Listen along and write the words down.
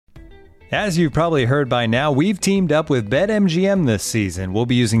As you've probably heard by now, we've teamed up with BetMGM this season. We'll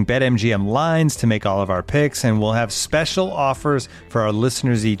be using BetMGM lines to make all of our picks, and we'll have special offers for our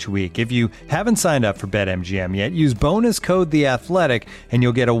listeners each week. If you haven't signed up for BetMGM yet, use bonus code The Athletic, and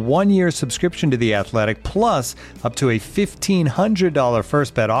you'll get a 1-year subscription to The Athletic, plus up to a $1,500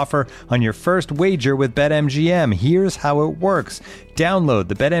 first bet offer on your first wager with BetMGM. Here's how it works. Download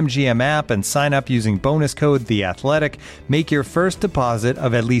the BetMGM app and sign up using bonus code The Athletic. Make your first deposit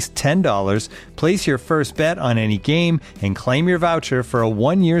of at least $10. Place your first bet on any game and claim your voucher for a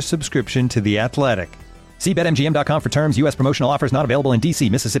 1-year subscription to The Athletic. See BetMGM.com for terms. U.S. promotional offers not available in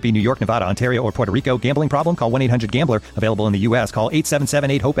D.C., Mississippi, New York, Nevada, Ontario, or Puerto Rico. Gambling problem? Call 1-800-GAMBLER. Available in the U.S. Call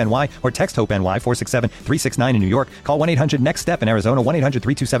 877-8-HOPE-NY or text HOPE-NY 467-369 in New York. Call 1-800-NEXT-STEP in Arizona.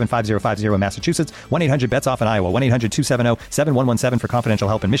 1-800-327-5050 in Massachusetts. 1-800-BETS-OFF in Iowa. 1-800-270-7117 for confidential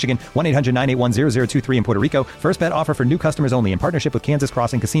help in Michigan. 1-800-981-0023 in Puerto Rico. First bet offer for new customers only in partnership with Kansas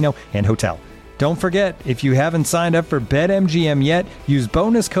Crossing Casino and Hotel. Don't forget, if you haven't signed up for BetMGM yet, use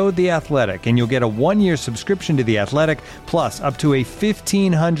bonus code The Athletic, and you'll get a 1-year subscription to The Athletic, plus up to a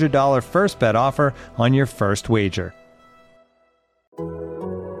 $1,500 first bet offer on your first wager.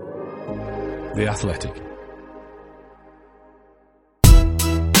 The Athletic.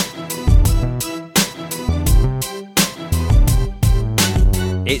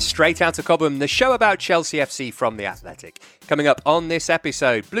 It's Straight Outta Cobham, the show about Chelsea FC from The Athletic. Coming up on this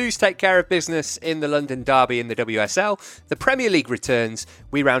episode, Blues take care of business in the London derby in the WSL, the Premier League returns,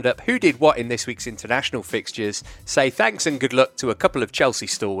 we round up who did what in this week's international fixtures, say thanks and good luck to a couple of Chelsea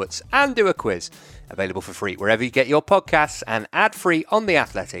stalwarts, and do a quiz. Available for free wherever you get your podcasts and ad-free on The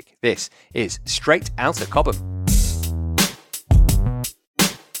Athletic. This is Straight Outta Cobham.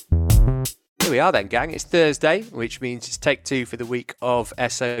 Here we are then, gang. It's Thursday, which means it's take two for the week of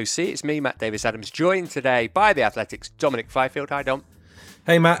SOC. It's me, Matt Davis-Adams, joined today by The Athletic's Dominic Fifield. Hi, Dom.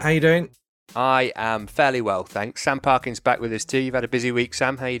 Hey, Matt. How you doing? I am fairly well, thanks. Sam Parkin's back with us too. You've had a busy week,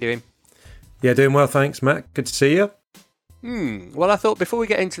 Sam. How you doing? Yeah, doing well, thanks, Matt. Good to see you. Well, I thought before we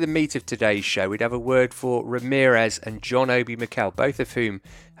get into the meat of today's show, we'd have a word for Ramirez and John Obi Mikel, both of whom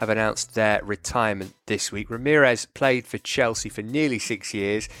have announced their retirement this week. Ramirez played for Chelsea for nearly 6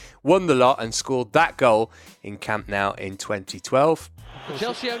 years, won the lot and scored that goal in Camp Nou in 2012.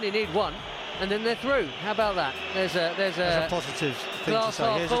 Chelsea only need one, and then they're through. How about that? There's a positive thing to glass say.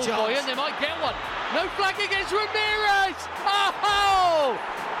 half Here's full a for you, chance. and they might get one. No flag against Ramirez! Oh!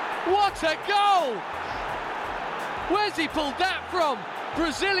 What a goal! Where's he pulled that from?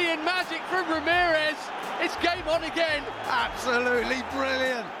 Brazilian magic from Ramirez. It's game on again. Absolutely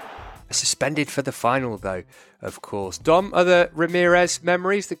brilliant. Suspended for the final, though, of course. Dom, other Ramirez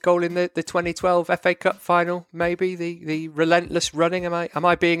memories? The goal in the 2012 FA Cup final, maybe? The relentless running? Am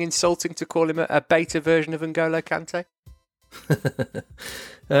I being insulting to call him a beta version of N'Golo Kante?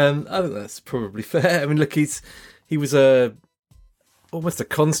 I think that's probably fair. I mean, look, he was almost a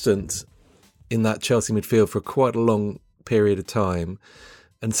constant in that Chelsea midfield for quite a long period of time,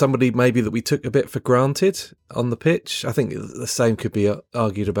 and somebody maybe that we took a bit for granted on the pitch. I think the same could be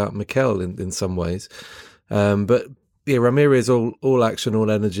argued about Mikel in some ways. But yeah, Ramirez, all action,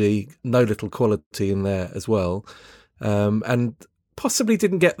 all energy, no little quality in there as well. And possibly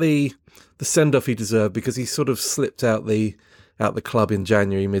didn't get the send-off he deserved because he sort of slipped out the club in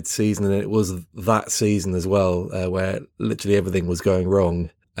January mid-season, and it was that season as well where literally everything was going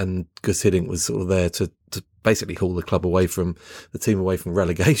wrong. And Gus Hiddink was sort of there to basically haul the team away from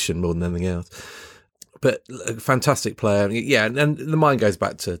relegation more than anything else. But a fantastic player. Yeah, and the mind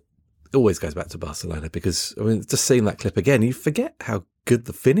always goes back to Barcelona because, I mean, just seeing that clip again, you forget how good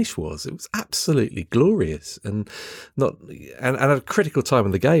the finish was. It was absolutely glorious and at a critical time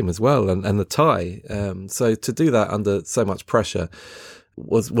in the game as well, and the tie. So to do that under so much pressure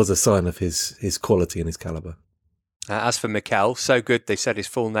was a sign of his quality and his calibre. As for Mikel, so good they said his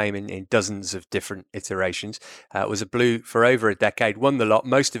full name in dozens of different iterations. Was a Blue for over a decade, won the lot,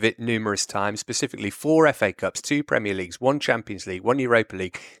 most of it numerous times, specifically 4 FA Cups, 2 Premier Leagues, 1 Champions League, 1 Europa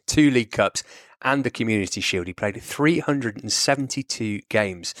League, 2 League Cups and the Community Shield. He played 372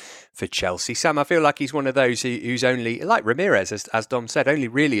 games for Chelsea. Sam, I feel like he's one of those who's only, like Ramirez, as Dom said, only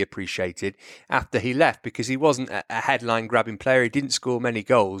really appreciated after he left because he wasn't a headline-grabbing player. He didn't score many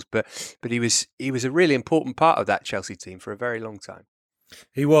goals, but he was a really important part of that Chelsea team for a very long time.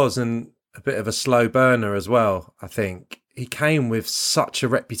 He was, and a bit of a slow burner as well, I think. He came with such a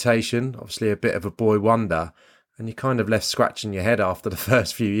reputation, obviously a bit of a boy wonder, and you kind of left scratching your head after the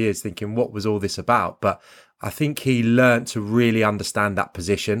first few years thinking, what was all this about? But I think he learnt to really understand that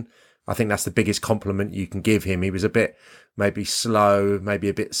position. I think that's the biggest compliment you can give him. He was a bit maybe slow, maybe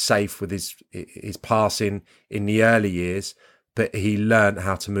a bit safe with his passing in the early years. but he learned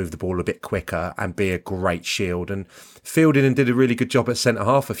how to move the ball a bit quicker and be a great shield. And Fielding did a really good job at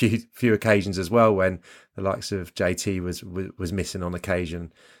centre-half a few occasions as well, when the likes of JT was missing on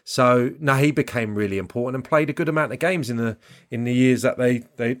occasion. So no, he became really important and played a good amount of games in the years that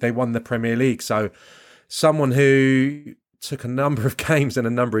they won the Premier League. So someone who took a number of games and a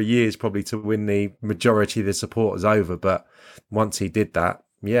number of years probably to win the majority of the supporters over, but once he did that,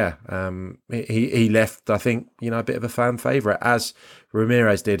 he left, I think, a bit of a fan favourite, as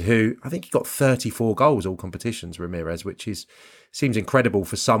Ramirez did, who I think he got 34 goals all competitions, Ramirez, which seems incredible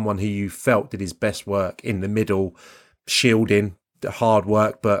for someone who you felt did his best work in the middle, shielding, hard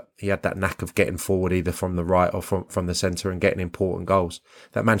work, but he had that knack of getting forward either from the right or from the centre and getting important goals.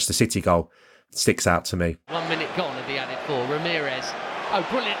 That Manchester City goal sticks out to me. 1 minute gone of the added four. Ramirez. Oh,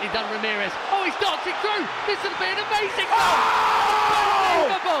 brilliantly done, Ramirez. Oh, he's dancing through. This would be an amazing goal.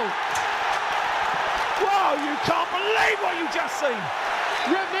 Unbelievable. Wow, you can't believe what you just seen.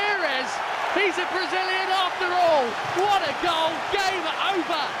 Ramirez, he's a Brazilian after all. What a goal. Game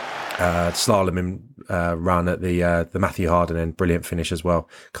over. Slalom run at the Matthew Harden end, brilliant finish as well.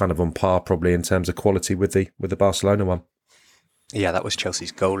 Kind of on par probably in terms of quality with the Barcelona one. Yeah, that was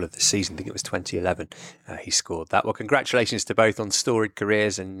Chelsea's goal of the season. I think it was 2011 he scored that. Well, congratulations to both on storied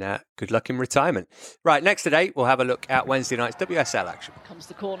careers and good luck in retirement. Right, next today, we'll have a look at Wednesday night's WSL action. Comes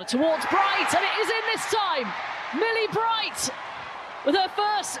the corner towards Bright, and it is in this time. Millie Bright, with her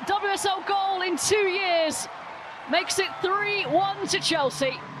first WSL goal in 2 years, makes it 3-1 to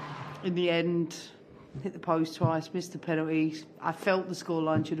Chelsea. In the end, hit the post twice, missed the penalties. I felt the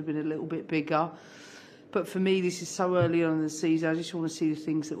scoreline should have been a little bit bigger. But for me, this is so early on in the season. I just want to see the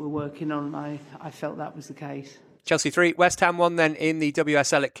things that we're working on. I felt that was the case. Chelsea 3, West Ham 1 then in the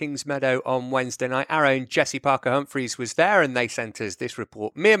WSL at Kingsmeadow on Wednesday night. Our own Jessie Parker-Humphries was there, and they sent us this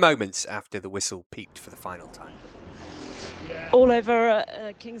report mere moments after the whistle peeped for the final time. All over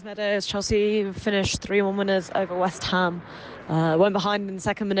Kingsmeadow as Chelsea finished 3-1 winners over West Ham. Went behind in the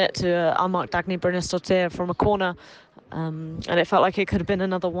second minute to unmarked Dagny Brynjarsdottir from a corner. And it felt like it could have been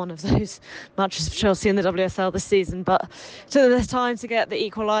another one of those matches for Chelsea in the WSL this season. But it took them this time to get the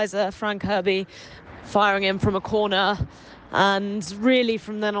equaliser, Fran Kirby firing in from a corner. And really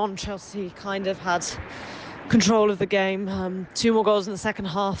from then on, Chelsea kind of had control of the game. 2 more goals in the second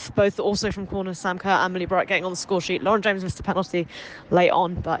half, both also from corners. Sam Kerr and Millie Bright getting on the score sheet. Lauren James missed a penalty late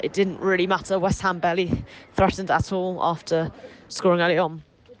on, but it didn't really matter. West Ham barely threatened at all after scoring early on.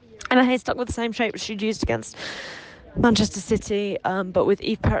 Emma Hayes stuck with the same shape she'd used against Manchester City, but with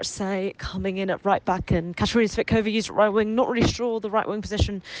Eve Peretz coming in at right back and Katarina Svitkova used at right wing. Not really sure the right wing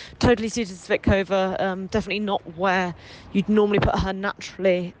position totally suited Svitkova, definitely not where you'd normally put her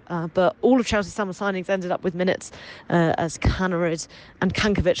naturally, but all of Chelsea's summer signings ended up with minutes as Kanarid and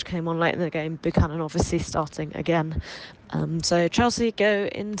Kankovic came on late in the game, Buchanan obviously starting again. So Chelsea go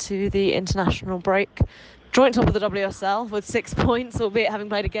into the international break joint top of the WSL with 6 points, albeit having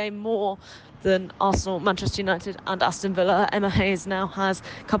played a game more than Arsenal, Manchester United and Aston Villa. Emma Hayes now has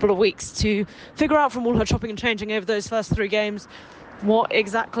a couple of weeks to figure out from all her chopping and changing over those first 3 games what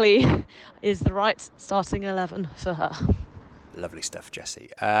exactly is the right starting 11 for her. Lovely stuff, Jessie.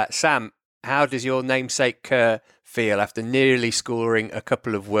 Sam, how does your namesake Kerr feel after nearly scoring a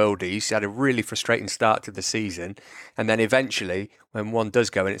couple of worldies? She had a really frustrating start to the season, and then eventually, when one does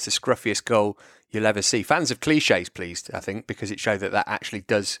go in, it's the scruffiest goal you'll ever see. Fans of cliches pleased, I think, because it showed that actually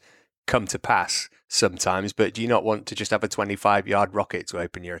does come to pass sometimes. But do you not want to just have a 25-yard rocket to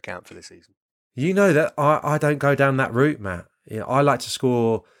open your account for the season? You know that I don't go down that route, Matt. I like to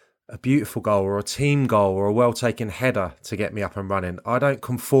score a beautiful goal or a team goal or a well-taken header to get me up and running. I don't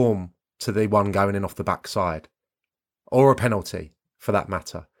conform to the one going in off the backside or a penalty for that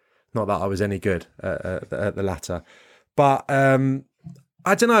matter. Not that I was any good at the latter. But I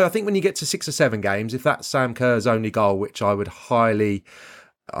don't know. I think when you get to 6 or 7 games, if that's Sam Kerr's only goal, which I would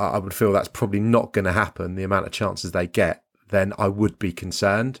feel that's probably not going to happen, the amount of chances they get, then I would be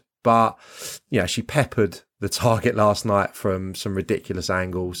concerned. But, yeah, she peppered the target last night from some ridiculous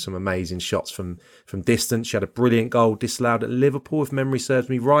angles, some amazing shots from distance. She had a brilliant goal disallowed at Liverpool, if memory serves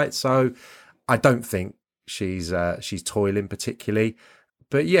me right. So I don't think she's toiling particularly.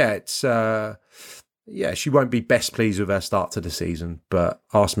 But, yeah, she won't be best pleased with her start to the season. But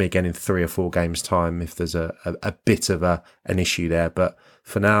ask me again in 3 or 4 games' time if there's a bit of an issue there. But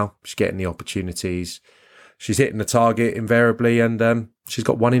for now, she's getting the opportunities. She's hitting the target invariably, and she's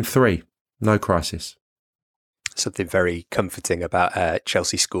got 1 in 3. No crisis. Something very comforting about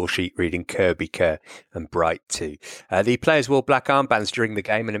Chelsea score sheet reading Kirby, Kerr and Bright too. The players wore black armbands during the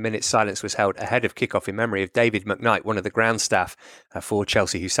game, and a minute's silence was held ahead of kickoff in memory of David McKnight, one of the ground staff for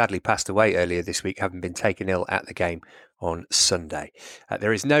Chelsea, who sadly passed away earlier this week, having been taken ill at the game on Sunday.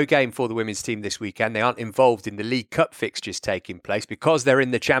 There is no game for the women's team this weekend. They aren't involved in the League Cup fixtures taking place. Because they're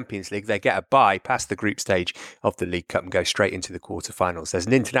in the Champions League, they get a bye past the group stage of the League Cup and go straight into the quarterfinals. There's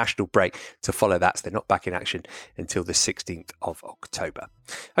an international break to follow that, so they're not back in action until the 16th of October.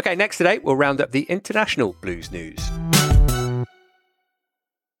 Okay, next today, we'll round up the international Blues news.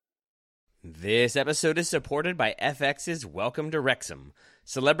 This episode is supported by FX's Welcome to Wrexham.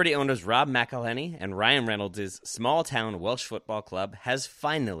 Celebrity owners Rob McElhenney and Ryan Reynolds' small-town Welsh football club has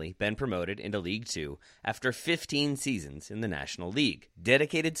finally been promoted into League Two after 15 seasons in the National League.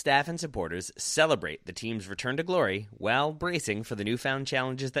 Dedicated staff and supporters celebrate the team's return to glory while bracing for the newfound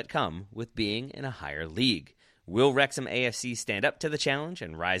challenges that come with being in a higher league. Will Wrexham AFC stand up to the challenge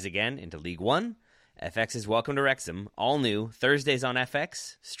and rise again into League One? FX's Welcome to Wrexham, all new, Thursdays on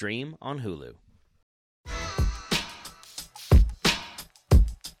FX, stream on Hulu.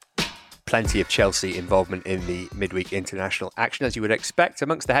 Plenty of Chelsea involvement in the midweek international action, as you would expect.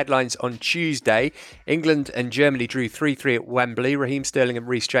 Amongst the headlines on Tuesday, England and Germany drew 3-3 at Wembley. Raheem Sterling and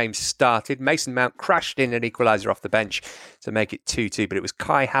Reece James started. Mason Mount crashed in an equaliser off the bench to make it 2-2, but it was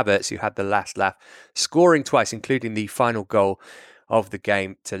Kai Havertz who had the last laugh, scoring twice, including the final goal of the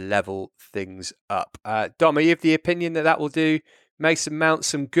game to level things up. Dom, are you of the opinion that will do Mason Mount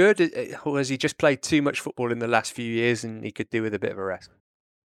some good, or has he just played too much football in the last few years and he could do with a bit of a rest?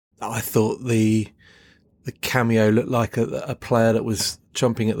 I thought the cameo looked like a player that was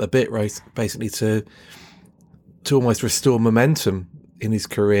chomping at the bit, basically to almost restore momentum in his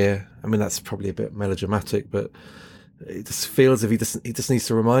career. I mean, that's probably a bit melodramatic, but it just feels as if he just needs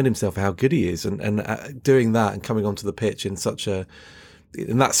to remind himself how good he is, and doing that and coming onto the pitch in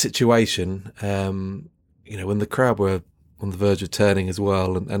that situation, when the crowd were on the verge of turning as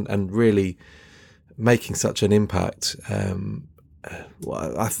well, and really making such an impact.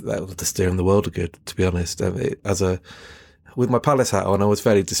 I think that was just doing the world a good, to be honest. With my Palace hat on, I was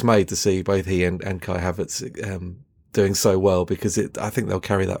fairly dismayed to see both he and Kai Havertz doing so well, because I think they'll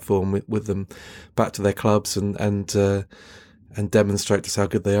carry that form with them back to their clubs and demonstrate just how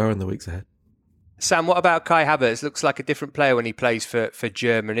good they are in the weeks ahead. Sam, what about Kai Havertz? Looks like a different player when he plays for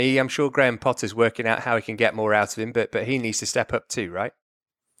Germany. I'm sure Graham Potter's working out how he can get more out of him, but he needs to step up too, right?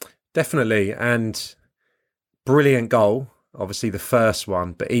 Definitely, and brilliant goal. Obviously the first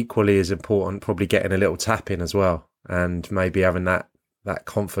one, but equally as important, probably getting a little tap in as well, and maybe having that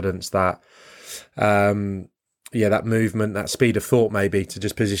confidence, that movement, that speed of thought, maybe to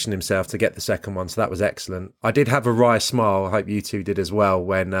just position himself to get the second one. So that was excellent. I did have a wry smile, I hope you two did as well,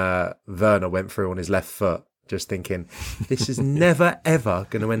 when Werner went through on his left foot, just thinking, this is never, ever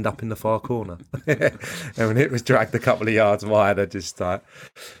going to end up in the far corner. And when it was dragged a couple of yards wide, I just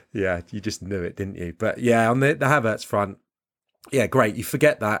you just knew it, didn't you? But yeah, on the Havertz front, yeah, great. You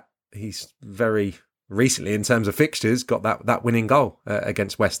forget that he's very recently, in terms of fixtures, got that winning goal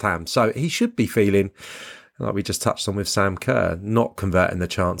against West Ham. So he should be feeling, like we just touched on with Sam Kerr, not converting the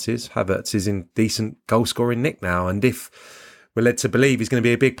chances. Havertz is in decent goal-scoring nick now. And if we're led to believe he's going to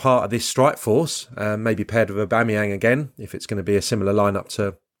be a big part of this strike force, maybe paired with Aubameyang again, if it's going to be a similar lineup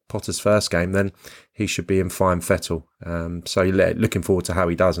to Potter's first game, then he should be in fine fettle. So looking forward to how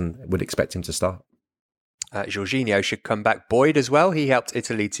he does, and would expect him to start. Jorginho should come back buoyed as well. He helped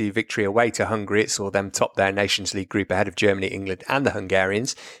Italy to victory away to Hungary. It saw them top their Nations League group ahead of Germany, England and the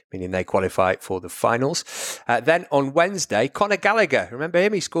Hungarians, meaning they qualify for the finals. Then on Wednesday, Conor Gallagher, remember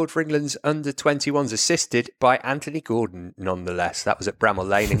him? He scored for England's under-21s, assisted by Anthony Gordon nonetheless. That was at Bramall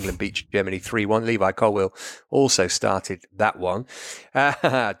Lane. England beat Germany 3-1. Levi Colwill also started that one.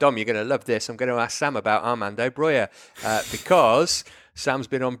 Dom, you're going to love this. I'm going to ask Sam about Armando Broja because Sam's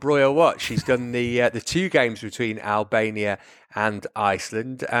been on Broja watch. He's done the 2 games between Albania and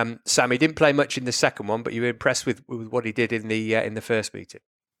Iceland. Sam, he didn't play much in the second one, but you were impressed with what he did in the first meeting.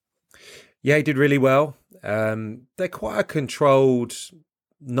 Yeah, he did really well. They're quite a controlled,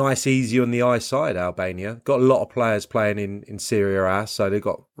 nice, easy on the eye side, Albania. Got a lot of players playing in Serie A, so they've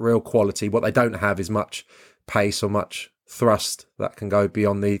got real quality. What they don't have is much pace or much thrust that can go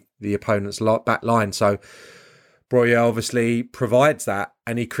beyond the opponent's back line. So Broja obviously provides that,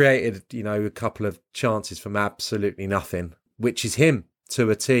 and he created, a couple of chances from absolutely nothing, which is him to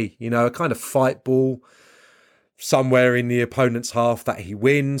a T. A kind of fight ball somewhere in the opponent's half that he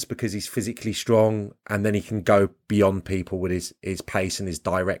wins because he's physically strong, and then he can go beyond people with his pace and his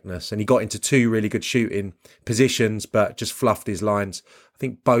directness. And he got into 2 really good shooting positions, but just fluffed his lines, I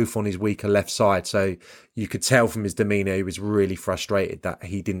think both on his weaker left side. So you could tell from his demeanour he was really frustrated that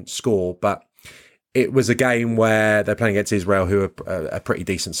he didn't score, but it was a game where they're playing against Israel, who are a pretty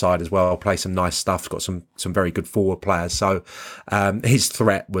decent side as well. Play some nice stuff. Got some very good forward players. So his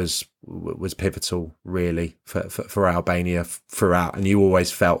threat was pivotal, really, for Albania throughout. And you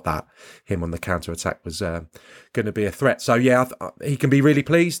always felt that him on the counter attack was going to be a threat. So yeah, he can be really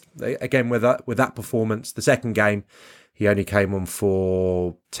pleased again with that performance. The second game, he only came on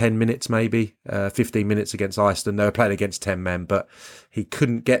for 10 minutes, maybe 15 minutes against Iceland. They were playing against 10 men, but he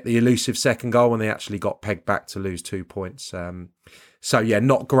couldn't get the elusive second goal, and they actually got pegged back to lose 2 points. So yeah,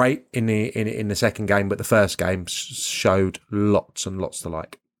 not great in the second game, but the first game showed lots and lots to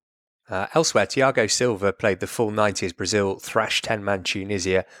like. Elsewhere, Thiago Silva played the full 90 as Brazil thrashed 10-man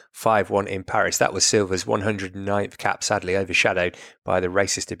Tunisia 5-1 in Paris. That was Silva's 109th cap, sadly overshadowed by the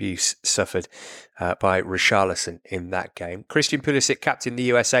racist abuse suffered by Richarlison in that game. Christian Pulisic captained the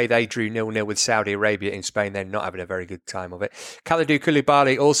USA. They drew 0-0 with Saudi Arabia in Spain. They're not having a very good time of it. Kalidou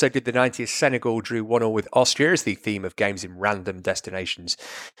Koulibaly also did the 90th. Senegal drew 1-1 with Austria as the theme of games in random destinations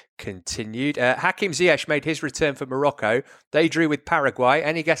continued. Hakim Ziyech made his return for Morocco. They drew with Paraguay.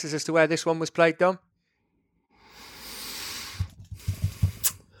 Any guesses as to where this one was played, Dom?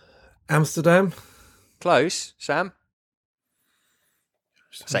 Amsterdam. Close. Sam?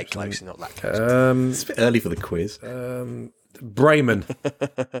 Say close, not that close. It's a bit early for the quiz. Bremen.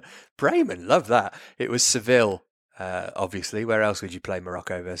 Bremen, love that. It was Seville. Obviously, where else would you play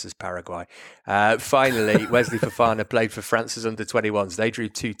Morocco versus Paraguay? Finally, Wesley Fofana played for France's under-21s. They drew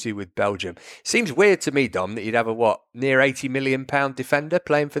 2-2 with Belgium. Seems weird to me, Dom, that you'd have a, near £80 million defender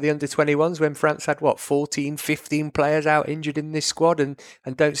playing for the under-21s when France had, 14, 15 players out injured in this squad and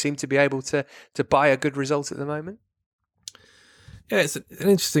don't seem to be able to buy a good result at the moment? Yeah, it's an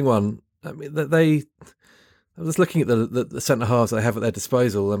interesting one. I mean, I was looking at the centre-halves they have at their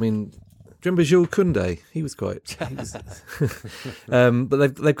disposal. I mean, do you remember Jules Koundé? He was quite... but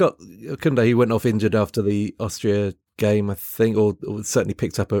they've got Koundé, who went off injured after the Austria game, I think, or certainly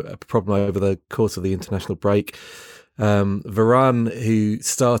picked up a problem over the course of the international break. Varane, who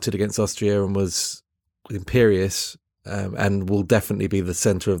started against Austria and was imperious and will definitely be the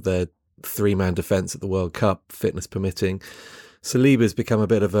centre of their three-man defence at the World Cup, fitness permitting. Saliba's become a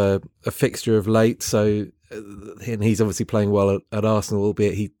bit of a fixture of late, and he's obviously playing well at Arsenal,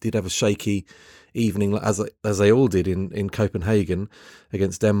 albeit he did have a shaky evening, as they all did in Copenhagen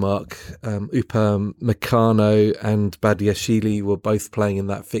against Denmark. Upamecano and Badiashile were both playing in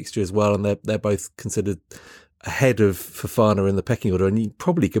that fixture as well, and they're both considered ahead of Fofana in the pecking order. And you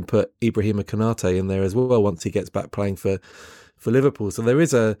probably can put Ibrahima Konate in there as well once he gets back playing for Liverpool. So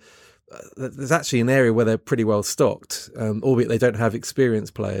there's actually an area where they're pretty well stocked, albeit they don't have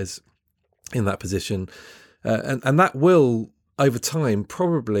experienced players in that position. And that will, over time,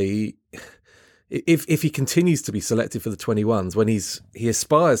 probably, if he continues to be selected for the 21s, when he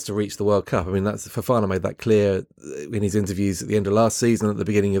aspires to reach the World Cup. I mean, Fofana made that clear in his interviews at the end of last season, at the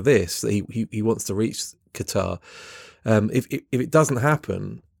beginning of this, that he wants to reach Qatar. If it doesn't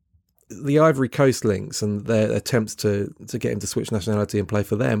happen, the Ivory Coast links and their attempts to get him to switch nationality and play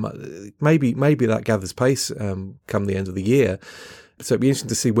for them, maybe that gathers pace come the end of the year. So it'd be interesting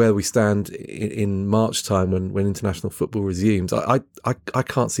to see where we stand in March time when international football resumes. I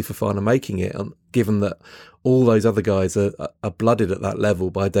can't see Fofana making it, given that all those other guys are blooded at that level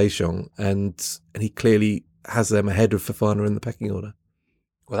by Deschamps, and he clearly has them ahead of Fofana in the pecking order.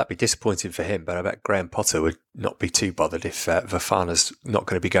 Well, that'd be disappointing for him, but I bet Graham Potter would not be too bothered if Fofana's not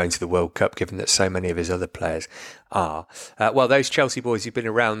going to be going to the World Cup, given that so many of his other players are. Well, those Chelsea boys who've been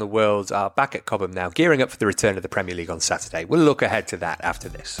around the world are back at Cobham now, gearing up for the return of the Premier League on Saturday. We'll look ahead to that after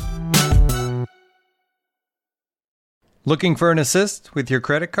this. Looking for an assist with your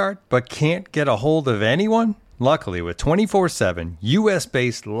credit card, but can't get a hold of anyone? Luckily, with 24/7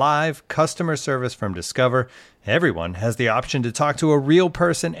 US-based live customer service from Discover, everyone has the option to talk to a real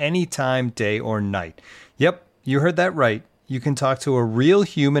person anytime, day or night. Yep, you heard that right. You can talk to a real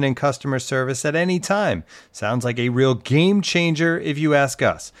human in customer service at any time. Sounds like a real game changer if you ask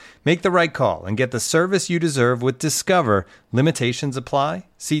us. Make the right call and get the service you deserve with Discover. Limitations apply.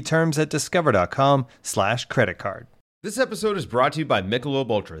 See terms at discover.com/creditcard. This episode is brought to you by Michelob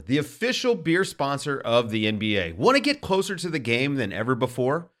Ultra, the official beer sponsor of the NBA. Want to get closer to the game than ever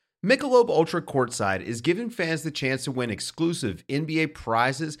before? Michelob Ultra Courtside is giving fans the chance to win exclusive NBA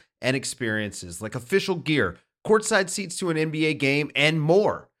prizes and experiences like official gear, courtside seats to an NBA game, and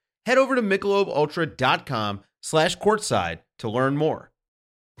more. Head over to MichelobUltra.com/courtside to learn more.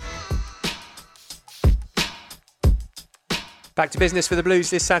 Back to business for the Blues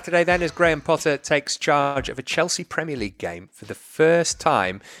this Saturday then, as Graham Potter takes charge of a Chelsea Premier League game for the first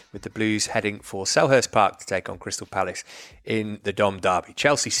time, with the Blues heading for Selhurst Park to take on Crystal Palace in the Dom Derby.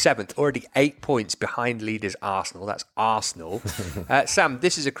 Chelsea 7th, already 8 points behind leaders Arsenal. That's Arsenal. Sam,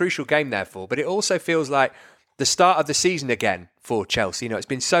 this is a crucial game therefore, but it also feels like the start of the season again for Chelsea. You know, it's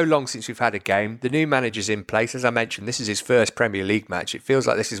been so long since we've had a game. The new manager's in place. As I mentioned, this is his first Premier League match. It feels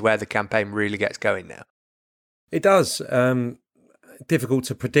like this is where the campaign really gets going now. It does. Difficult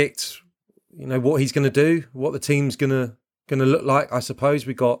to predict, what he's going to do, what the team's going to look like. I suppose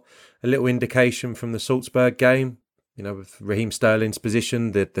we got a little indication from the Salzburg game, with Raheem Sterling's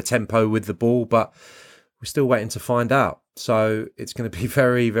position, the tempo with the ball, but we're still waiting to find out. So it's going to be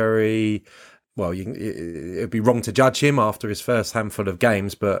very, very, well, it'd be wrong to judge him after his first handful of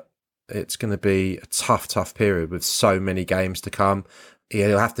games, but it's going to be a tough period with so many games to come.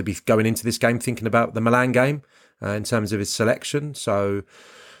 He'll have to be going into this game thinking about the Milan game in terms of his selection. So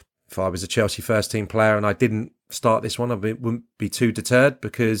if I was a Chelsea first team player and I didn't start this one, I wouldn't be too deterred,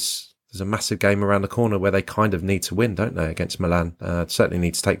 because there's a massive game around the corner where they kind of need to win, don't they, against Milan? Certainly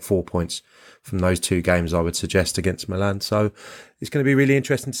need to take 4 points from those two games, I would suggest, against Milan. So it's going to be really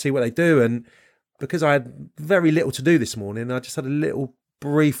interesting to see what they do. And because I had very little to do this morning, I just had a little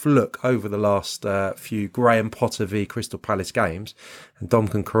brief look over the last few Graham Potter v Crystal Palace games, and Dom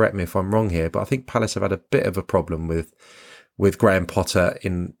can correct me if I'm wrong here, but I think Palace have had a bit of a problem with Graham Potter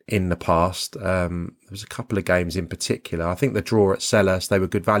in the past. There was a couple of games in particular. I think the draw at Selhurst, they were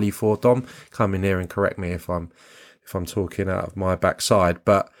good value for. Dom, come in here and correct me if I'm talking out of my backside.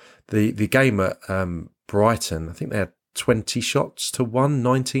 But the game at Brighton, I think they had 20 shots to 1,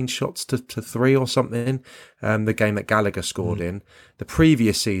 19 shots to 3 or something. The game that Gallagher scored in. The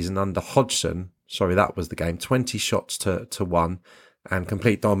previous season under Hodgson, that was the game, 20 shots to 1 and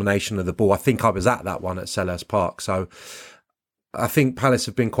complete domination of the ball. I think I was at that one at Selhurst Park. So I think Palace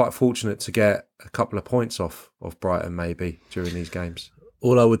have been quite fortunate to get a couple of points off Brighton maybe during these games.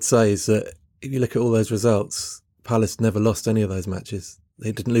 All I would say is that if you look at all those results, Palace never lost any of those matches.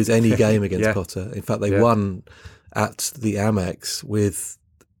 They didn't lose any game against Potter. In fact, they won at the Amex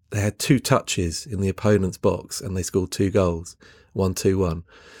they had 2 touches in the opponent's box and they scored 2 goals, 1-2-1.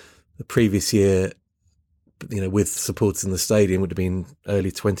 The previous year, with supporters in the stadium, would have been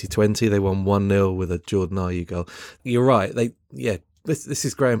early 2020. They won 1-0 with a Jordan Ayew goal. You're right. This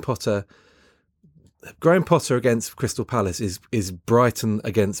is Graham Potter. Graham Potter against Crystal Palace is Brighton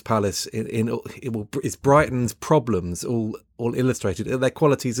against Palace. It's Brighton's problems all illustrated. Their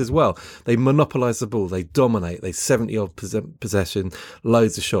qualities as well. They monopolise the ball. They dominate. They 70-odd possession,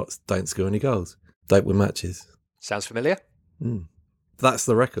 loads of shots, don't score any goals, don't win matches. Sounds familiar? That's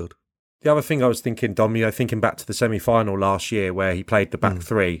the record. The other thing I was thinking, Dom, thinking back to the semi-final last year where he played the back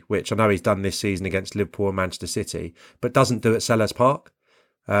three, which I know he's done this season against Liverpool and Manchester City, but doesn't do at Selhurst Park.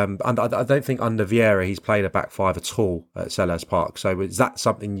 And I don't think under Vieira he's played a back five at all at Selhurst Park. So is that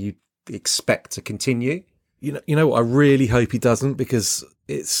something you expect to continue? You know what? I really hope he doesn't, because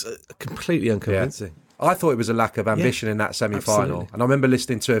it's completely unconvincing. Yeah. I thought it was a lack of ambition in that semi-final. Absolutely. And I remember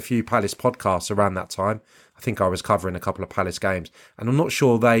listening to a few Palace podcasts around that time. I think I was covering a couple of Palace games, and I'm not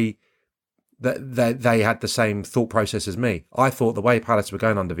sure they had the same thought process as me. I thought the way Palace were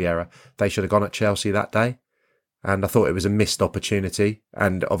going under Vieira, they should have gone at Chelsea that day. And I thought it was a missed opportunity.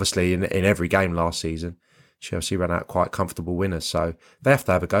 And obviously in every game last season, Chelsea ran out quite comfortable winners. So they have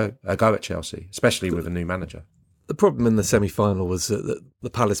to have a go at Chelsea, especially with a new manager. The problem in the semi-final was that the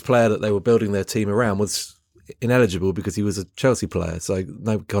Palace player that they were building their team around was ineligible because he was a Chelsea player. So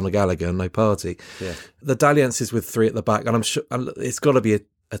no Conor Gallagher, no Partey. Yeah. The dalliances with 3 at the back, and I'm sure it's got to be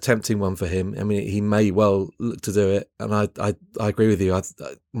a tempting one for him. I mean, he may well look to do it, and I agree with you.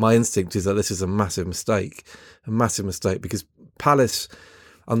 My instinct is that this is a massive mistake because Palace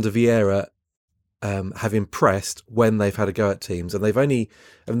under Vieira have impressed when they've had a go at teams, and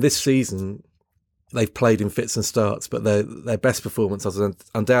this season they've played in fits and starts, but their best performance was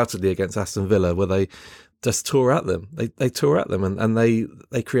undoubtedly against Aston Villa, where they just tore at them. They tore at them, and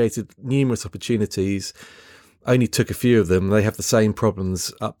they created numerous opportunities. Only took a few of them. They have the same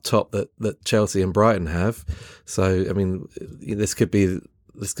problems up top that Chelsea and Brighton have. So, I mean, this could be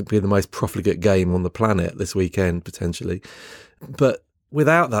the most profligate game on the planet this weekend, potentially. But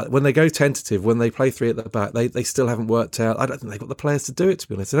without that, when they go tentative, when they play 3 at the back, they still haven't worked out. I don't think they've got the players to do it, to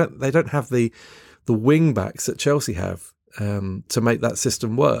be honest. They don't have the wing backs that Chelsea have to make that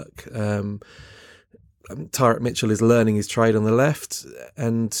system work. Tyrek Mitchell is learning his trade on the left,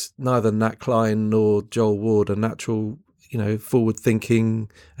 and neither Nat Klein nor Joel Ward are natural, forward-thinking,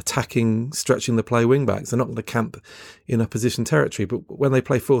 attacking, stretching the play wing-backs. They're not going to camp in opposition territory. But when they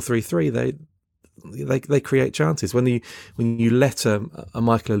play 4-3-3, they create chances. When you let a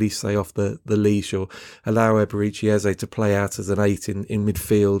Michael Olise off the leash, or allow Eberechi Eze to play out as an 8 in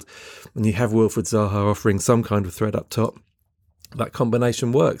midfield, and you have Wilfred Zaha offering some kind of threat up top, that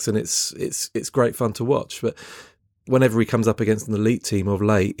combination works, and it's great fun to watch. But whenever he comes up against an elite team of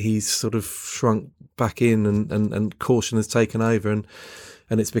late, he's sort of shrunk back in, and caution has taken over, and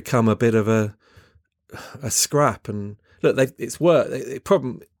it's become a bit of a scrap. And look, it's worked.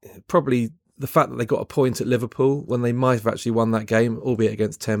 Probably the fact that they got a point at Liverpool when they might have actually won that game, albeit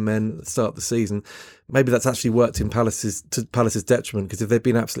against 10 men at the start of the season, maybe that's actually worked to Palace's detriment, because if they'd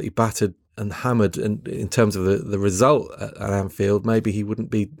been absolutely battered and hammered in terms of the result at Anfield, maybe he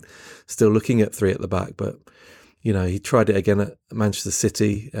wouldn't be still looking at 3 at the back. But he tried it again at Manchester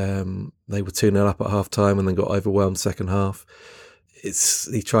City. They were 2-0 up at half time and then got overwhelmed second half.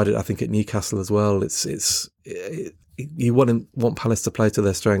 He tried it, I think, at Newcastle as well. You want Palace to play to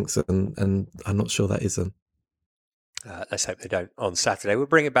their strengths, and I'm not sure that is them. Let's hope they don't on Saturday. We'll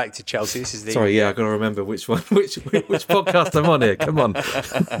bring it back to Chelsea. This is the I've got to remember which podcast I'm on here. Come on.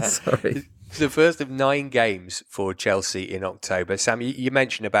 Sorry. It's the first of 9 games for Chelsea in October. Sam, you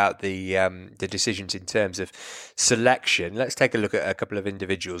mentioned about the decisions in terms of selection. Let's take a look at a couple of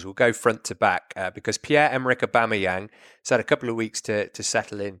individuals. We'll go front to back because Pierre-Emerick Aubameyang has had a couple of weeks to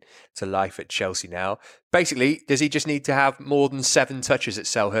settle in to life at Chelsea now. Basically, does he just need to have more than 7 touches at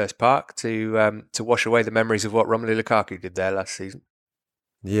Selhurst Park to wash away the memories of what Romelu Lukaku did there last season?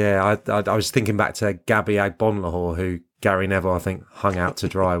 Yeah, I was thinking back to Gabby Agbonlahor, who Gary Neville, I think, hung out to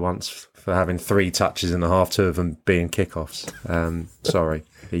dry once for having 3 touches in the half, 2 of them being kickoffs. Sorry,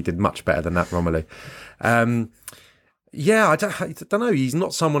 he did much better than that, Romelu. I don't know. He's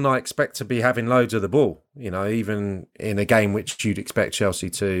not someone I expect to be having loads of the ball, even in a game which you'd expect Chelsea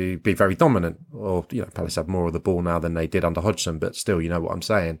to be very dominant, or, Palace have more of the ball now than they did under Hodgson, but still, you know what I'm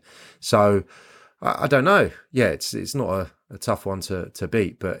saying. So I don't know. Yeah, it's not a tough one to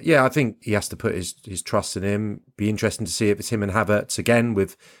beat, but yeah, I think he has to put his trust in him. Be interesting to see if it's him and Havertz again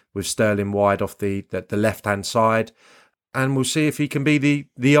with Sterling wide off the left-hand side. And we'll see if he can be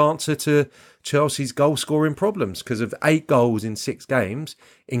the answer to Chelsea's goal-scoring problems, because of 8 goals in 6 games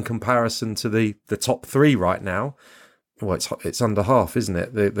in comparison to the top 3 right now. Well, it's under half, isn't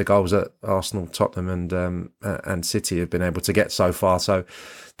it? The goals that Arsenal, Tottenham and City have been able to get so far. So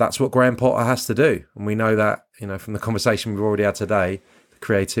that's what Graham Potter has to do. And we know that, from the conversation we've already had today,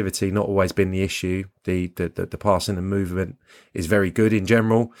 creativity not always been the issue. The passing and movement is very good in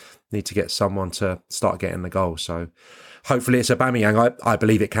general. Need to get someone to start getting the goal. So hopefully it's Aubameyang. I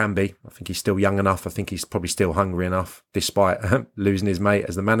believe it can be. I think he's still young enough. I think he's probably still hungry enough, despite losing his mate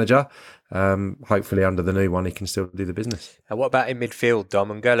as the manager. Hopefully under the new one, he can still do the business. And what about in midfield, Dom?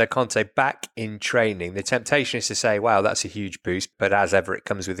 N'Golo Kanté back in training. The temptation is to say, wow, that's a huge boost. But as ever, it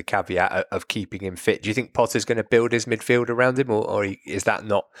comes with the caveat of keeping him fit. Do you think Potter's going to build his midfield around him? Or is that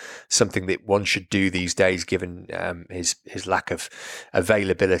not something that one should do these days, given his lack of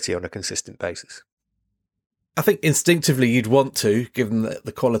availability on a consistent basis? I think instinctively you'd want to, given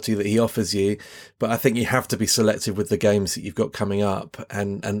the quality that he offers you, but I think you have to be selective with the games that you've got coming up,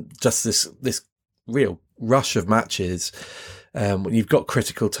 and just this real rush of matches. When you've got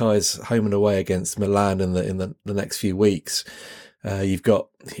critical ties home and away against Milan in the next few weeks, you've got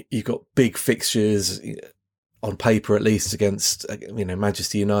big fixtures on paper, at least, against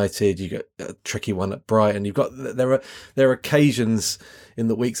Manchester United. You got a tricky one at Brighton. There are occasions in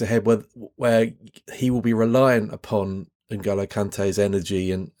the weeks ahead where he will be reliant upon N'Golo Kanté's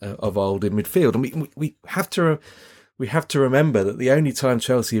energy and of old in midfield, and we have to remember that the only time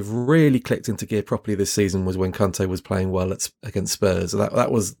Chelsea have really clicked into gear properly this season was when Kanté was playing well against Spurs.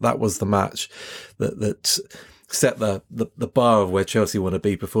 That was the match that set the bar of where Chelsea want to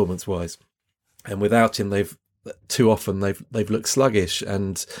be performance wise, and without him, they've looked sluggish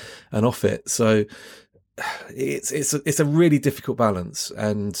and off it. So it's a really difficult balance,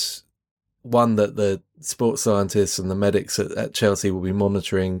 and one that the sports scientists and the medics at Chelsea will be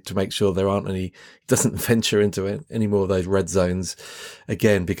monitoring to make sure doesn't venture into any more of those red zones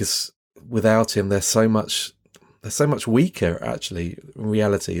again, because without him, they're so much weaker. Actually, in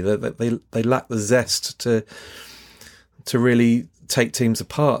reality, they lack the zest to really take teams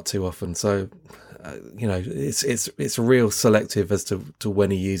apart too often. So. It's real selective as to when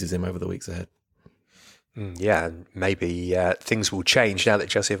he uses him over the weeks ahead. Yeah, and maybe things will change now that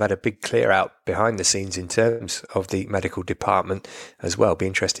Chelsea have had a big clear out behind the scenes in terms of the medical department as well. Be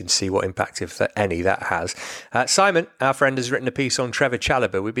interesting to see what impact, if any, that has. Simon, our friend, has written a piece on Trevor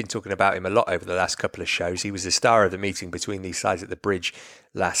Chalobah. We've been talking about him a lot over the last couple of shows. He was the star of the meeting between these sides at the Bridge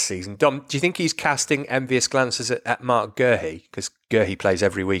last season. Dom, do you think he's casting envious glances at Mark Guehi? Because Guehi plays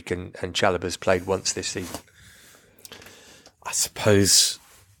every week and Chalobah's played once this season. I suppose...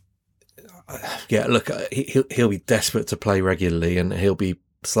 Yeah, look, he'll be desperate to play regularly, and he'll be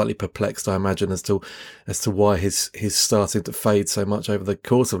slightly perplexed, I imagine, as to why his starting to fade so much over the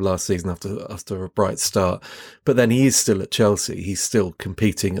course of last season after a bright start. But then he is still at Chelsea. He's still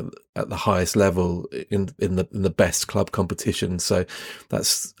competing at the highest level in the best club competition. So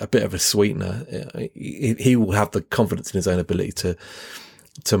that's a bit of a sweetener. He will have the confidence in his own ability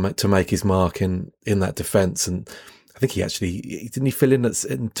to make his mark in that defence. And I think didn't he fill in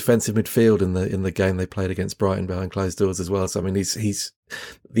defensive midfield in the game they played against Brighton behind closed doors as well. So I mean, he's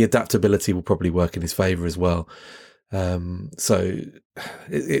the adaptability will probably work in his favour as well. So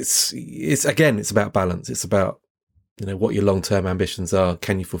it's again, it's about balance. It's about, what your long term ambitions are.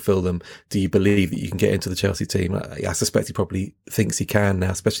 Can you fulfil them? Do you believe that you can get into the Chelsea team? I suspect he probably thinks he can now,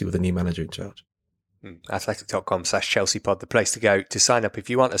 especially with a new manager in charge. Athletic.com/ChelseaPod, the place to go to sign up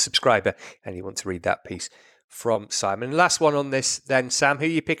if you want a subscriber and you want to read that piece from Simon. Last one on this then, Sam. Who are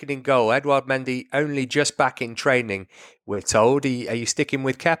you picking in goal? Edouard Mendy only just back in training, we're told. Are you sticking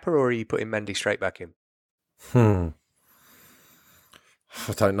with Kepa, or are you putting Mendy straight back in? I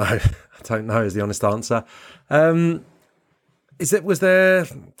don't know. I don't know is the honest answer. Was there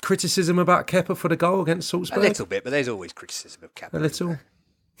criticism about Kepa for the goal against Salzburg? A little bit, but there's always criticism of Kepa. A little?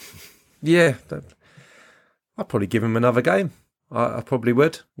 Yeah. I'd probably give him another game. I probably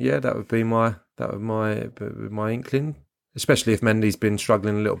would. Yeah, that would be my inkling, especially if Mendy's been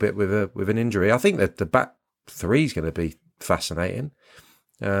struggling a little bit with an injury. I think that the back three is going to be fascinating.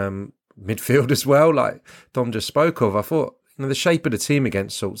 Midfield as well, like Dom just spoke of. I thought, the shape of the team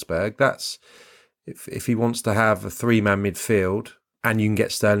against Salzburg, that's if he wants to have a 3-man midfield and you can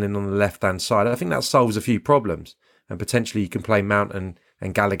get Sterling on the left-hand side, I think that solves a few problems. And potentially you can play Mount and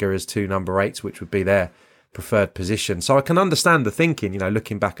Gallagher as 2 number 8s, which would be their preferred position. So I can understand the thinking,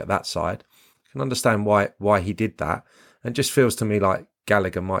 looking back at that side. I can understand why he did that. And it just feels to me like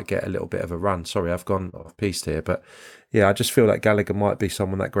Gallagher might get a little bit of a run. Sorry, I've gone off piste here, but yeah, I just feel like Gallagher might be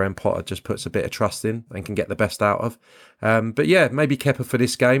someone that Graham Potter just puts a bit of trust in and can get the best out of. But yeah, maybe Kepa for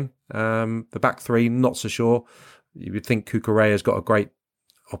this game. The back three, not so sure. You would think Cucurella's got a great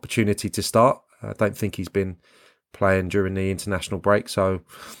opportunity to start. I don't think he's been playing during the international break. So,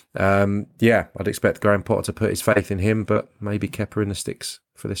 yeah, I'd expect Graham Potter to put his faith in him, but maybe Kepa in the sticks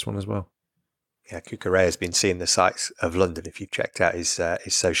for this one as well. Yeah, Cucurella has been seeing the sights of London, if you've checked out his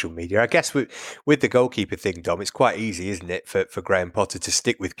social media. I guess with the goalkeeper thing, Dom, it's quite easy, isn't it, for Graham Potter to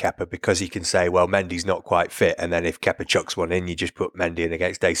stick with Kepa, because he can say, well, Mendy's not quite fit, and then if Kepa chucks one in, you just put Mendy in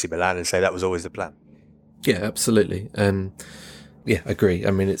against AC Milan and say that was always the plan. Yeah, absolutely. Yeah, I agree.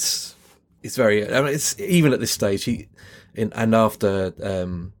 I mean, it's even at this stage, and after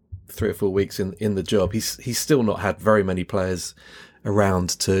 3 or 4 weeks in the job, he's still not had very many players around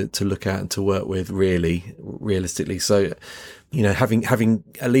to look at and to work with, realistically. So, having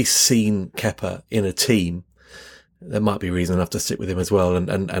at least seen Kepa in a team, there might be reason enough to stick with him as well. And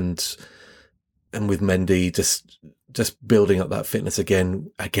with Mendy just building up that fitness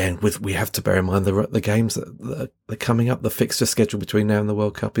again. We have to bear in mind the games that are coming up. The fixture schedule between now and the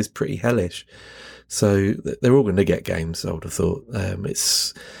World Cup is pretty hellish. So they're all going to get games, I would have thought.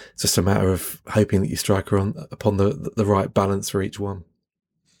 It's just a matter of hoping that you strike upon the right balance for each one.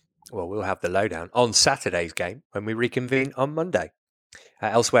 Well, we'll have the lowdown on Saturday's game when we reconvene on Monday.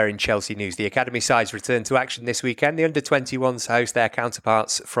 Elsewhere in Chelsea news, the academy sides return to action this weekend. The under-21s host their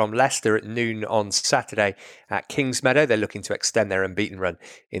counterparts from Leicester at noon on Saturday at Kingsmeadow. They're looking to extend their unbeaten run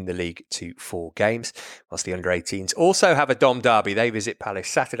in the league to 4 games. Whilst the under-18s also have a Dom derby. They visit Palace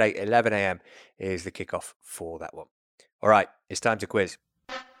Saturday, 11 a.m. is the kickoff for that one. All right, it's time to quiz.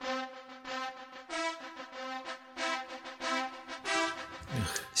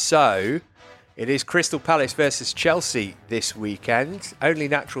 So, it is Crystal Palace versus Chelsea this weekend. Only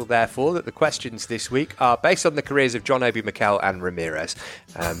natural, therefore, that the questions this week are based on the careers of John Obi Mikel and Ramirez,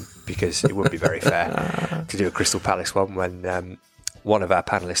 because it wouldn't be very fair to do a Crystal Palace one when one of our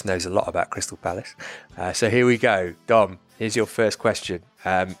panellists knows a lot about Crystal Palace. So here we go. Dom, here's your first question.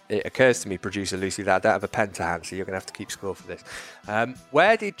 It occurs to me, producer Lucy, that I don't have a pen to hand, so you're going to have to keep score for this.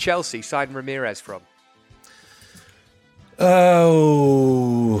 Where did Chelsea sign Ramirez from?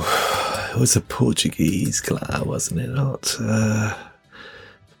 Oh, it was a Portuguese club, wasn't it? Not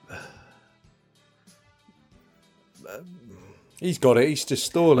He's got it. He's just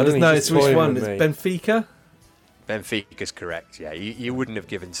stalling. I just know it's which one. It's me. Benfica? Benfica's correct, yeah. You wouldn't have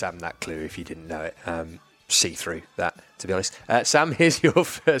given Sam that clue if you didn't know it. See through that, to be honest. Sam, here's your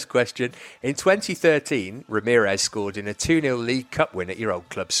first question. In 2013, Ramirez scored in a 2-0 League Cup win at your old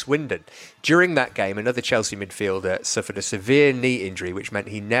club, Swindon. During that game, another Chelsea midfielder suffered a severe knee injury, which meant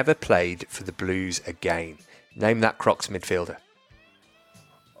he never played for the Blues again. Name that Crocs midfielder.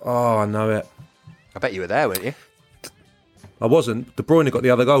 Oh, I know it. I bet you were there, weren't you? I wasn't. De Bruyne got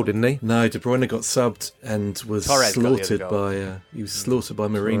the other goal, didn't he? No, De Bruyne got subbed and was Torres got the other slaughtered goal. by. He was slaughtered by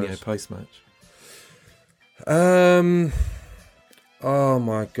Mourinho post-match. Oh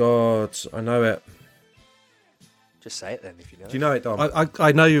my God, I know it. Just say it then if you know. Do you know it, Dom?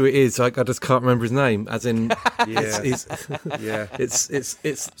 I know who it is. I just can't remember his name. As in, Yeah. yeah, it's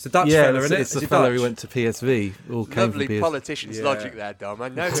the Dutch fella, isn't it? It's Is the he fella Dutch? who went to PSV. All came Lovely from PSV. politician's Yeah. logic there, Dom. I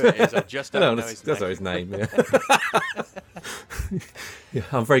know who it is. I just don't know his name. That's not his name. Yeah. Yeah,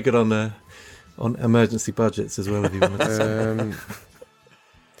 I'm very good on emergency budgets as well. If you want to.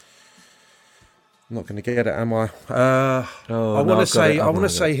 I'm not going to get it, am I? I I want to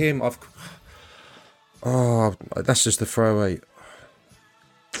say him. That's just the throwaway.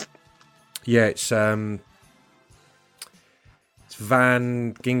 Yeah, it's Van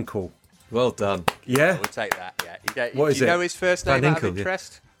Ginkel. Well done. Yeah. We'll take that. Yeah. What is do you it? know his first Van name out of Ginkel, yeah.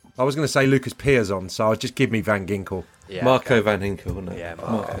 interest? I was going to say Lucas Piazon, so just give me Van Ginkel. Yeah, Marco okay. Van Ginkel, wasn't it? Yeah,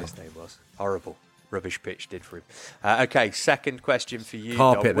 Marco, his name was. Horrible. Rubbish pitch did for him. Okay, second question for you.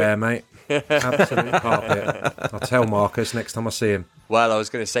 Carpet Dom. there, mate. Absolute carpet. I'll tell Marcus next time I see him. Well, I was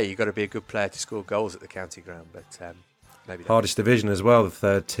going to say you've got to be a good player to score goals at the county ground, but maybe not. Hardest division as well, the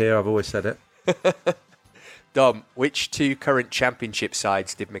third tier. I've always said it. Dom, which two current championship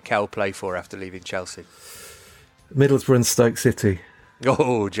sides did Mikel play for after leaving Chelsea? Middlesbrough and Stoke City.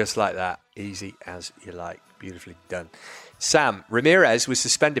 Oh, just like that. Easy as you like. Beautifully done. Sam, Ramirez was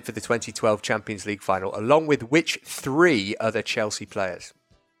suspended for the 2012 Champions League final, along with which three other Chelsea players?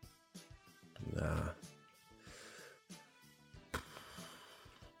 A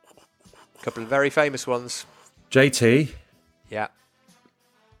couple of very famous ones. JT. Yeah.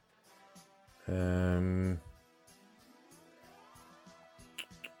 Very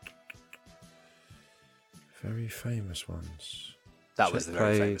famous ones. That was the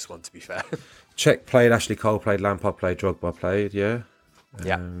very famous one, to be fair. Czech played, Ashley Cole played, Lampard played, Drogba played, yeah.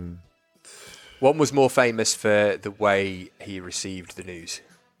 Yeah. One was more famous for the way he received the news.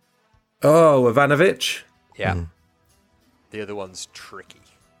 Oh, Ivanovic. Yeah. The other one's tricky.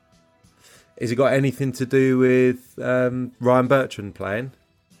 Has it got anything to do with Ryan Bertrand playing?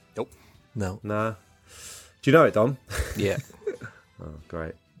 Nope. No. Nah. Do you know it, Dom? Yeah. Oh,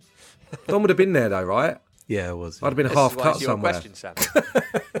 great. Dom would have been there, though, right? Yeah, I was. I'd have been This half is why cut it's your somewhere. question, Sam.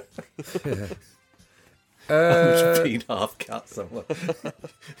 Been half cut somewhere.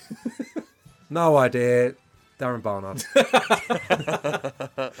 No idea. Darren Barnard.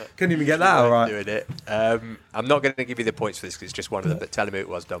 Couldn't even get that, all right. Doing it. I'm not going to give you the points for this because it's just one of them, but tell him who it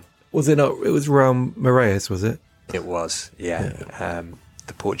was, Dom. Was it not? It was Raul Moraes, was it? It was, yeah.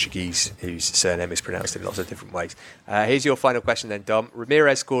 The Portuguese, whose surname is pronounced in lots of different ways. Here's your final question then, Dom.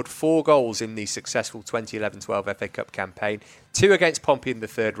 Ramirez scored 4 goals in the successful 2011-12 FA Cup campaign, 2 against Pompey in the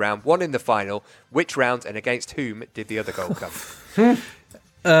third round, 1 in the final. Which round and against whom did the other goal come?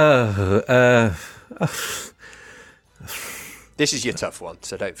 This is your tough one,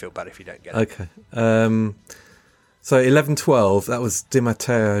 so don't feel bad if you don't get it. Okay. So 11-12, that was Di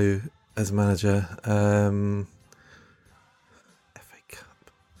Matteo as manager. FA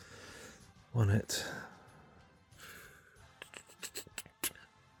Cup. Won it.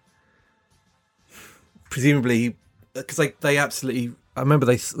 Presumably, because they absolutely. I remember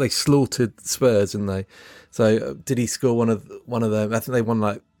they slaughtered Spurs, didn't they? So did he score one of them? I think they won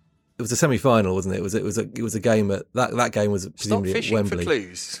like. It was a semi-final, wasn't it? It was a game at that game was presumably Stop fishing at Wembley. for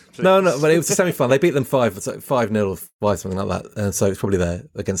clues. Please. No, but it was a semi-final. They beat them 5-0 or 5 something like that, and so it's probably there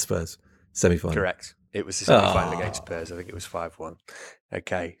against Spurs semi-final. Correct. It was the semi-final against Spurs. I think it was 5-1.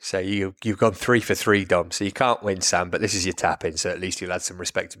 Okay, so you've gone 3 for 3, Dom. So you can't win, Sam, but this is your tap-in, so at least you'll add some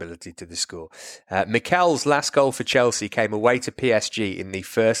respectability to the score. Mikel's last goal for Chelsea came away to PSG in the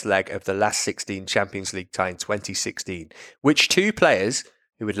first leg of the last 16 Champions League tie in 2016. Which 2 players,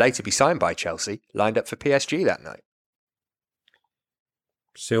 who would later be signed by Chelsea, lined up for PSG that night?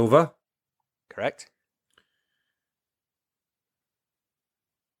 Silva. Correct.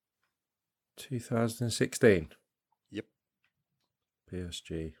 2016. Yep.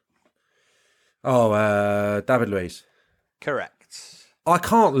 PSG. Oh, David Luiz. Correct. I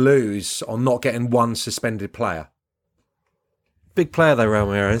can't lose on not getting one suspended player. Big player though, Raul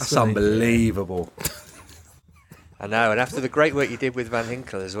Moraes. That's unbelievable. I know, and after the great work you did with Van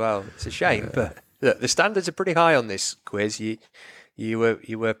Hinkel as well, it's a shame. But look, the standards are pretty high on this quiz. You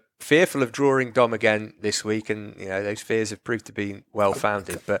were fearful of drawing Dom again this week, and those fears have proved to be well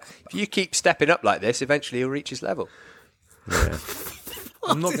founded. But if you keep stepping up like this, eventually you'll reach his level. Yeah.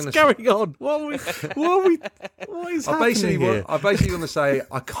 I'm not going to going on. What is happening here? I basically want to say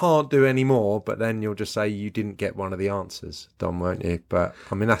I can't do any more, but then you'll just say you didn't get one of the answers, Dom, won't you? But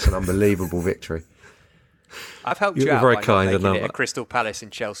I mean, that's an unbelievable victory. I've helped You're you out very by kind, not making and it a Crystal Palace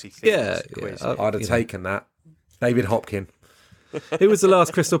and Chelsea quiz. I'd have taken that. David Hopkin. Who was the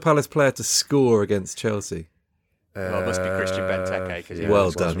last Crystal Palace player to score against Chelsea? Well, it must be Christian Benteke.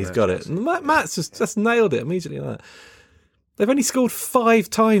 Well done, he's got it. Matt's just nailed it immediately like that. They've only scored 5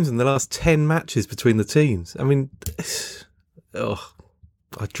 times in the last 10 matches between the teams. I mean, I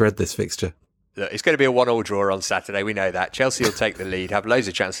dread this fixture. Look, it's going to be a 1-1 draw on Saturday. We know that. Chelsea will take the lead, have loads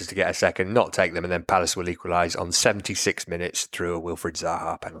of chances to get a second, not take them, and then Palace will equalise on 76 minutes through a Wilfried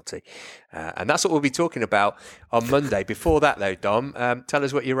Zaha penalty. And that's what we'll be talking about on Monday. Before that, though, Dom, tell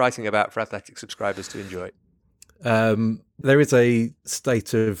us what you're writing about for Athletic subscribers to enjoy. There is a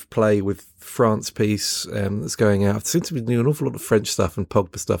state of play with France piece that's going out. I seem to be doing an awful lot of French stuff and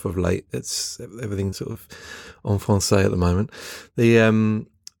Pogba stuff of late. It's everything sort of en français at the moment.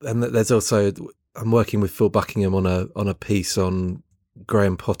 And there's also, I'm working with Phil Buckingham on a piece on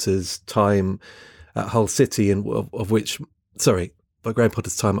Graham Potter's time at Hull City, and by Graham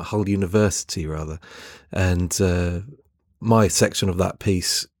Potter's time at Hull University rather, and my section of that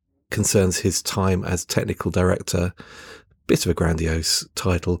piece concerns his time as technical director, bit of a grandiose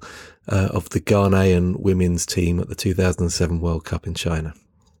title, of the Ghanaian women's team at the 2007 World Cup in China.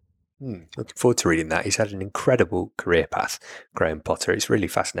 Looking forward to reading that. He's had an incredible career path, Graham Potter. It's really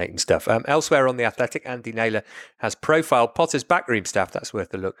fascinating stuff. Elsewhere on The Athletic, Andy Naylor has profiled Potter's backroom staff. That's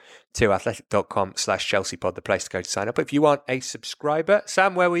worth a look to athletic.com/ChelseaPod, the place to go to sign up. If you aren't a subscriber,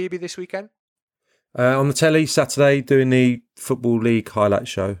 Sam, where will you be this weekend? On the telly Saturday, doing the Football League highlight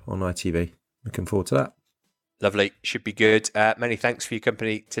show on ITV. Looking forward to that. Lovely. Should be good. Many thanks for your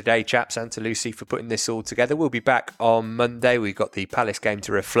company today, chaps, and to Lucy for putting this all together. We'll be back on Monday. We've got the Palace game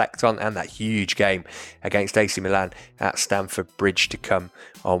to reflect on and that huge game against AC Milan at Stamford Bridge to come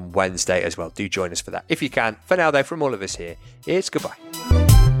on Wednesday as well. Do join us for that if you can. For now, though, from all of us here, it's goodbye.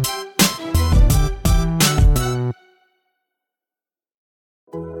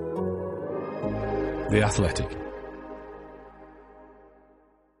 The Athletic.